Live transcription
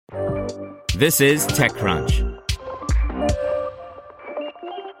This is TechCrunch.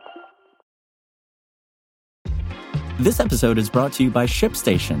 This episode is brought to you by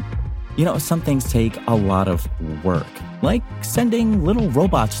ShipStation. You know, some things take a lot of work, like sending little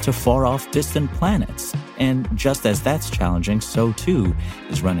robots to far-off distant planets. And just as that's challenging, so too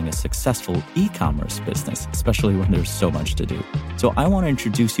is running a successful e-commerce business, especially when there's so much to do. So I want to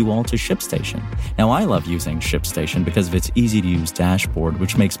introduce you all to ShipStation. Now, I love using ShipStation because of its easy-to-use dashboard,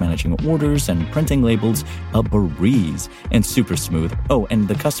 which makes managing orders and printing labels a breeze and super smooth. Oh, and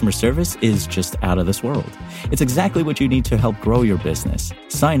the customer service is just out of this world. It's exactly what you need to help grow your business.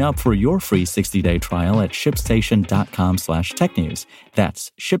 Sign up for your free 60-day trial at shipstation.com/technews.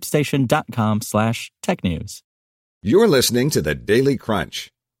 That's shipstation.com/technews. You're listening to the Daily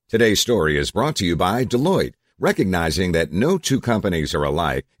Crunch. Today's story is brought to you by Deloitte, recognizing that no two companies are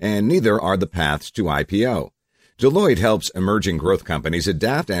alike and neither are the paths to IPO. Deloitte helps emerging growth companies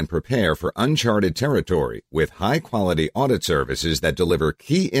adapt and prepare for uncharted territory with high-quality audit services that deliver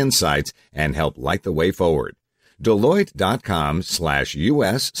key insights and help light the way forward.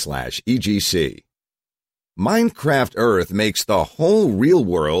 Deloitte.com/US/EGC. Minecraft Earth makes the whole real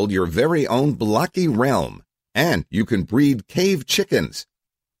world your very own blocky realm, and you can breed cave chickens.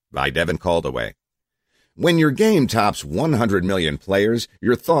 By Devin Caldaway. When your game tops 100 million players,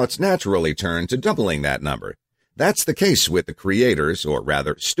 your thoughts naturally turn to doubling that number. That's the case with the creators, or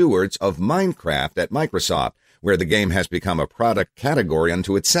rather stewards, of Minecraft at Microsoft, where the game has become a product category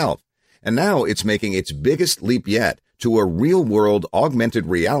unto itself. And now it's making its biggest leap yet to a real-world augmented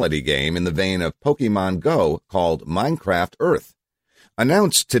reality game in the vein of Pokemon Go called Minecraft Earth.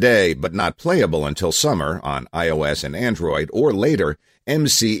 Announced today but not playable until summer on iOS and Android or later,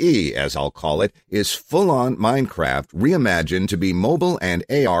 MCE, as I'll call it, is full-on Minecraft reimagined to be mobile and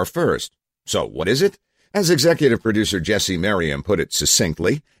AR first. So what is it? As executive producer Jesse Merriam put it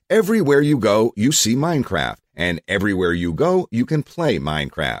succinctly, everywhere you go, you see Minecraft, and everywhere you go, you can play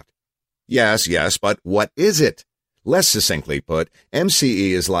Minecraft. Yes, but what is it? Less succinctly put,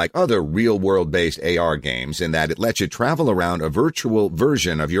 MCE is like other real-world-based AR games in that it lets you travel around a virtual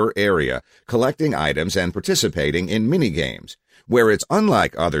version of your area, collecting items and participating in mini-games. Where it's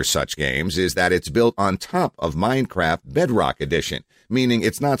unlike other such games is that it's built on top of Minecraft Bedrock Edition, meaning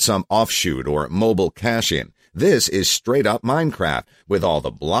it's not some offshoot or mobile cache-in. This is straight-up Minecraft, with all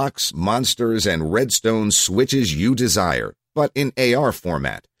the blocks, monsters, and redstone switches you desire, but in AR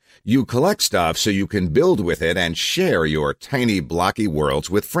format. You collect stuff so you can build with it and share your tiny blocky worlds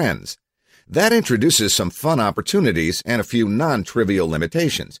with friends. That introduces some fun opportunities and a few non-trivial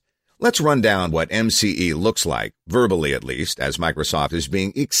limitations. Let's run down what MCE looks like, verbally at least, as Microsoft is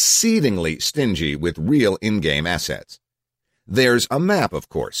being exceedingly stingy with real in-game assets. There's a map, of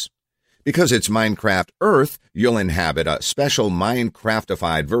course. Because it's Minecraft Earth, you'll inhabit a special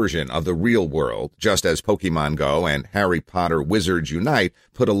Minecraftified version of the real world, just as Pokemon Go and Harry Potter Wizards Unite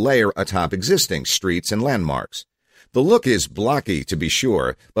put a layer atop existing streets and landmarks. The look is blocky, to be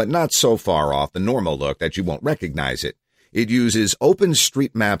sure, but not so far off the normal look that you won't recognize it. It uses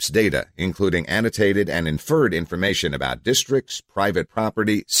OpenStreetMaps data, including annotated and inferred information about districts, private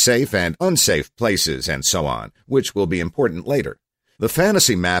property, safe and unsafe places, and so on, which will be important later. The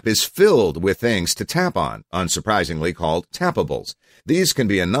fantasy map is filled with things to tap on, unsurprisingly called tappables. These can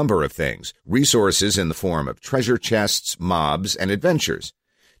be a number of things, resources in the form of treasure chests, mobs, and adventures.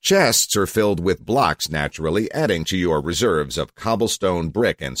 Chests are filled with blocks, naturally, adding to your reserves of cobblestone,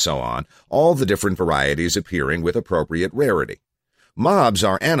 brick, and so on, all the different varieties appearing with appropriate rarity. Mobs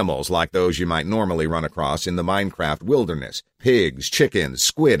are animals like those you might normally run across in the Minecraft wilderness, pigs, chickens,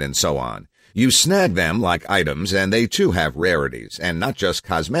 squid, and so on. You snag them like items, and they too have rarities, and not just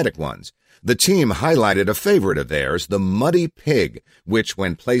cosmetic ones. The team highlighted a favorite of theirs, the muddy pig, which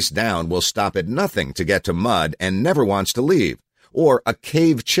when placed down will stop at nothing to get to mud and never wants to leave. Or a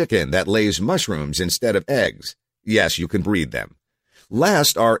cave chicken that lays mushrooms instead of eggs. Yes, you can breed them.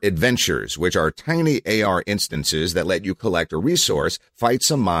 Last are adventures, which are tiny AR instances that let you collect a resource, fight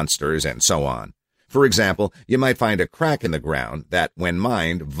some monsters, and so on. For example, you might find a crack in the ground that, when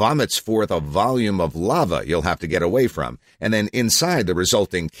mined, vomits forth a volume of lava you'll have to get away from, and then inside the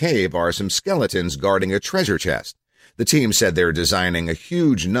resulting cave are some skeletons guarding a treasure chest. The team said they're designing a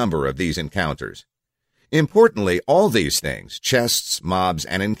huge number of these encounters. Importantly, all these things, chests, mobs,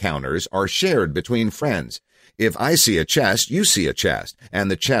 and encounters, are shared between friends. If I see a chest, you see a chest,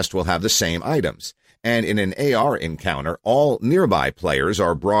 and the chest will have the same items. And in an AR encounter, all nearby players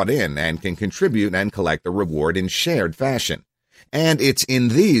are brought in and can contribute and collect the reward in shared fashion. And it's in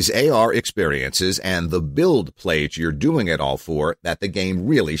these AR experiences and the build plate you're doing it all for that the game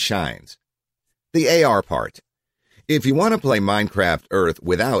really shines. The AR part. If you want to play Minecraft Earth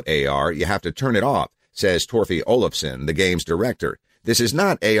without AR, you have to turn it off, says Torfi Olofsson, the game's director. This is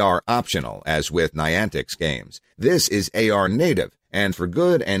not AR optional, as with Niantic's games. This is AR native, and for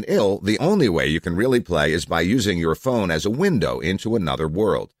good and ill, the only way you can really play is by using your phone as a window into another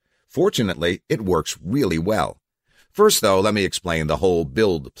world. Fortunately, it works really well. First, though, let me explain the whole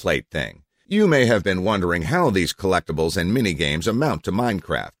build plate thing. You may have been wondering how these collectibles and minigames amount to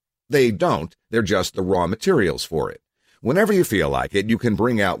Minecraft. They don't, they're just the raw materials for it. Whenever you feel like it, you can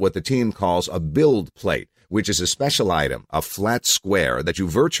bring out what the team calls a build plate, which is a special item, a flat square that you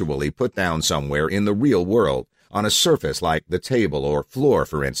virtually put down somewhere in the real world, on a surface like the table or floor,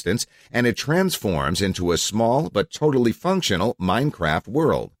 for instance, and it transforms into a small but totally functional Minecraft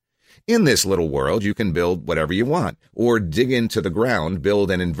world. In this little world, you can build whatever you want, or dig into the ground,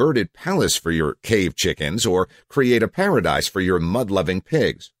 build an inverted palace for your cave chickens, or create a paradise for your mud-loving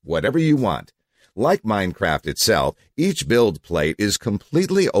pigs, whatever you want. Like Minecraft itself, each build plate is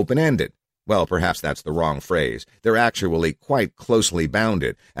completely open-ended. Well, perhaps that's the wrong phrase. They're actually quite closely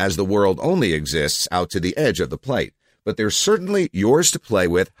bounded, as the world only exists out to the edge of the plate, but they're certainly yours to play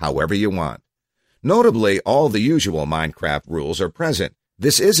with however you want. Notably, all the usual Minecraft rules are present.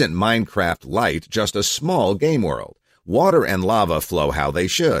 This isn't Minecraft Lite, just a small game world. Water and lava flow how they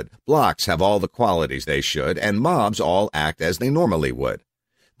should, blocks have all the qualities they should, and mobs all act as they normally would.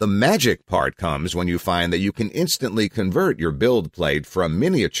 The magic part comes when you find that you can instantly convert your build plate from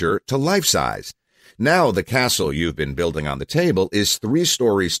miniature to life-size. Now the castle you've been building on the table is 3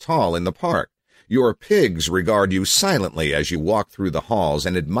 stories tall in the park. Your pigs regard you silently as you walk through the halls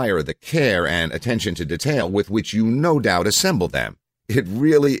and admire the care and attention to detail with which you no doubt assemble them. It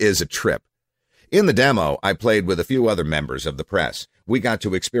really is a trip. In the demo, I played with a few other members of the press. We got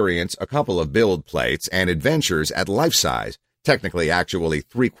to experience a couple of build plates and adventures at life-size. Technically, actually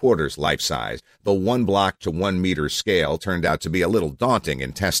 3/4 life-size. The 1 block to 1 meter scale turned out to be a little daunting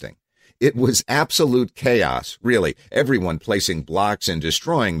in testing. It was absolute chaos, really, everyone placing blocks and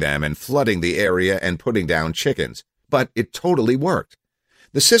destroying them and flooding the area and putting down chickens. But it totally worked.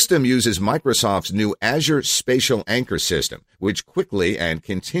 The system uses Microsoft's new Azure Spatial Anchor system, which quickly and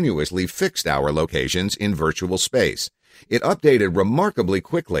continuously fixed our locations in virtual space. It updated remarkably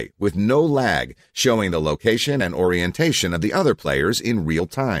quickly, with no lag, showing the location and orientation of the other players in real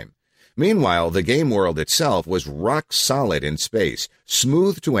time. Meanwhile, the game world itself was rock solid in space,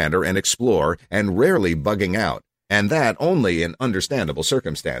 smooth to enter and explore, and rarely bugging out, and that only in understandable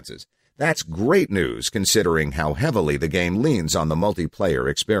circumstances. That's great news considering how heavily the game leans on the multiplayer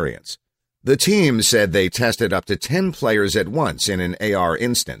experience. The team said they tested up to 10 players at once in an AR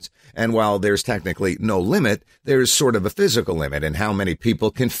instance, and while there's technically no limit, there's sort of a physical limit in how many people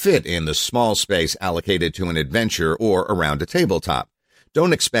can fit in the small space allocated to an adventure or around a tabletop.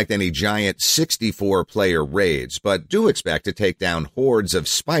 Don't expect any giant 64-player raids, but do expect to take down hordes of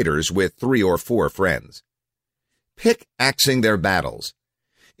spiders with 3 or 4 friends. Pickaxing their battles.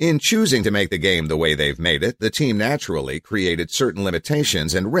 In choosing to make the game the way they've made it, the team naturally created certain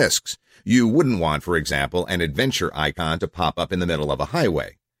limitations and risks. You wouldn't want, for example, an adventure icon to pop up in the middle of a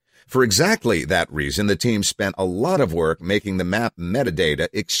highway. For exactly that reason, the team spent a lot of work making the map metadata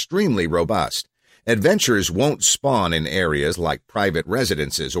extremely robust. Adventures won't spawn in areas like private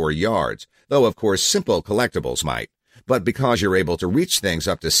residences or yards, though of course simple collectibles might. But because you're able to reach things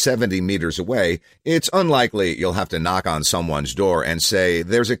up to 70 meters away, it's unlikely you'll have to knock on someone's door and say,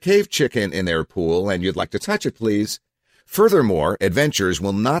 "There's a cave chicken in their pool and you'd like to touch it, please." Furthermore, adventures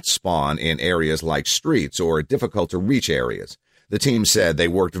will not spawn in areas like streets or difficult-to-reach areas. The team said they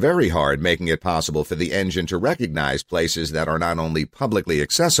worked very hard making it possible for the engine to recognize places that are not only publicly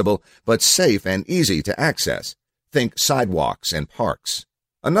accessible, but safe and easy to access. Think sidewalks and parks.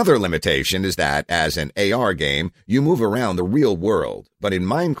 Another limitation is that, as an AR game, you move around the real world, but in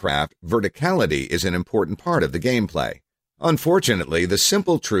Minecraft, verticality is an important part of the gameplay. Unfortunately, the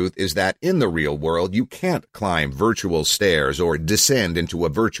simple truth is that in the real world, you can't climb virtual stairs or descend into a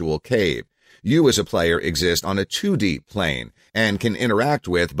virtual cave. You as a player exist on a 2D plane and can interact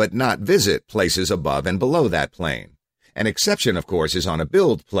with but not visit places above and below that plane. An exception, of course, is on a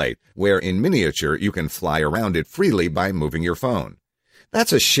build plate, where in miniature you can fly around it freely by moving your phone.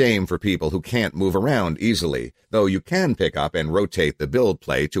 That's a shame for people who can't move around easily, though you can pick up and rotate the build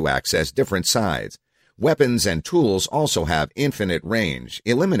plate to access different sides. Weapons and tools also have infinite range,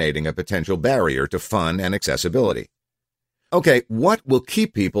 eliminating a potential barrier to fun and accessibility. Okay, what will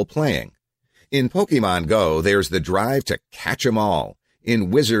keep people playing? In Pokemon Go, there's the drive to catch 'em all. In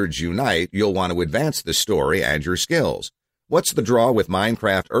Wizards Unite, you'll want to advance the story and your skills. What's the draw with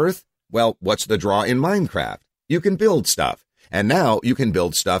Minecraft Earth? Well, what's the draw in Minecraft? You can build stuff. And now you can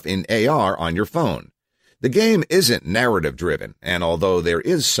build stuff in AR on your phone. The game isn't narrative-driven, and although there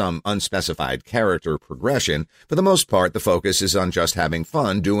is some unspecified character progression, for the most part the focus is on just having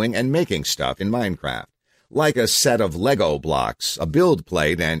fun doing and making stuff in Minecraft. Like a set of Lego blocks, a build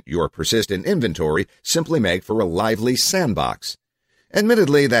plate, and your persistent inventory simply make for a lively sandbox.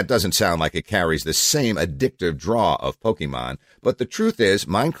 Admittedly, that doesn't sound like it carries the same addictive draw of Pokemon, but the truth is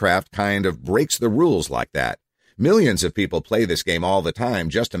Minecraft kind of breaks the rules like that. Millions of people play this game all the time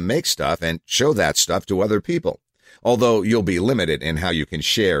just to make stuff and show that stuff to other people. Although you'll be limited in how you can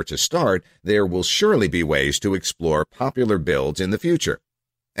share to start, there will surely be ways to explore popular builds in the future.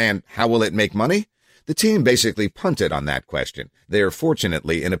 And how will it make money? The team basically punted on that question. They're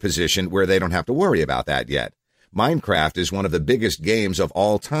fortunately in a position where they don't have to worry about that yet. Minecraft is one of the biggest games of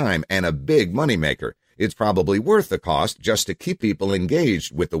all time and a big moneymaker. It's probably worth the cost just to keep people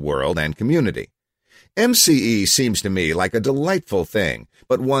engaged with the world and community. MCE seems to me like a delightful thing,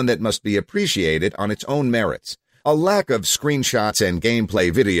 but one that must be appreciated on its own merits. A lack of screenshots and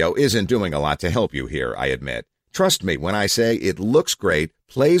gameplay video isn't doing a lot to help you here, I admit. Trust me when I say it looks great,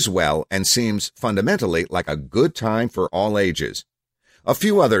 plays well, and seems fundamentally like a good time for all ages. A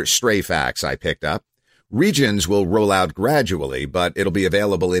few other stray facts I picked up. Regions will roll out gradually, but it'll be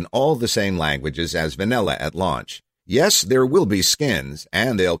available in all the same languages as vanilla at launch. Yes, there will be skins,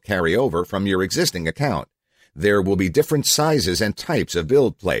 and they'll carry over from your existing account. There will be different sizes and types of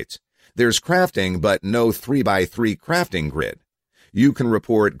build plates. There's crafting, but no 3x3 crafting grid. You can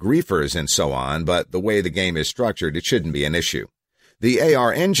report griefers and so on, but the way the game is structured, it shouldn't be an issue. The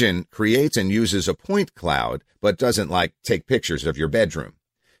AR engine creates and uses a point cloud, but doesn't take pictures of your bedroom.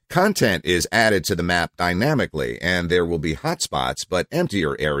 Content is added to the map dynamically, and there will be hotspots, but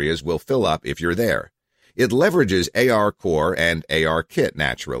emptier areas will fill up if you're there. It leverages AR Core and AR Kit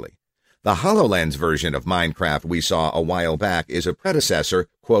naturally. The HoloLens version of Minecraft we saw a while back is a predecessor,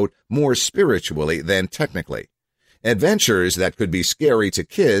 quote, more spiritually than technically. Adventures that could be scary to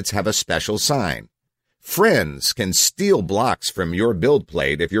kids have a special sign. Friends can steal blocks from your build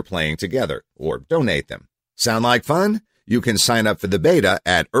plate if you're playing together, or donate them. Sound like fun? You can sign up for the beta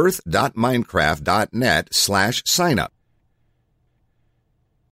at earth.minecraft.net/signup.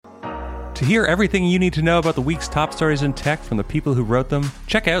 To hear everything you need to know about the week's top stories in tech from the people who wrote them,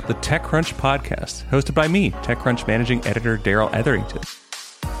 check out the TechCrunch podcast, hosted by me, TechCrunch managing editor Daryl Etherington.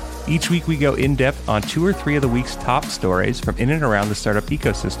 Each week we go in-depth on 2 or 3 of the week's top stories from in and around the startup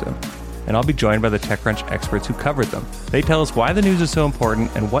ecosystem. And I'll be joined by the TechCrunch experts who covered them. They tell us why the news is so important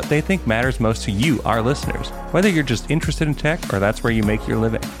and what they think matters most to you, our listeners, whether you're just interested in tech or that's where you make your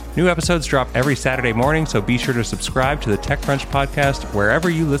living. New episodes drop every Saturday morning, so be sure to subscribe to the TechCrunch podcast wherever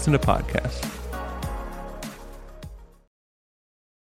you listen to podcasts.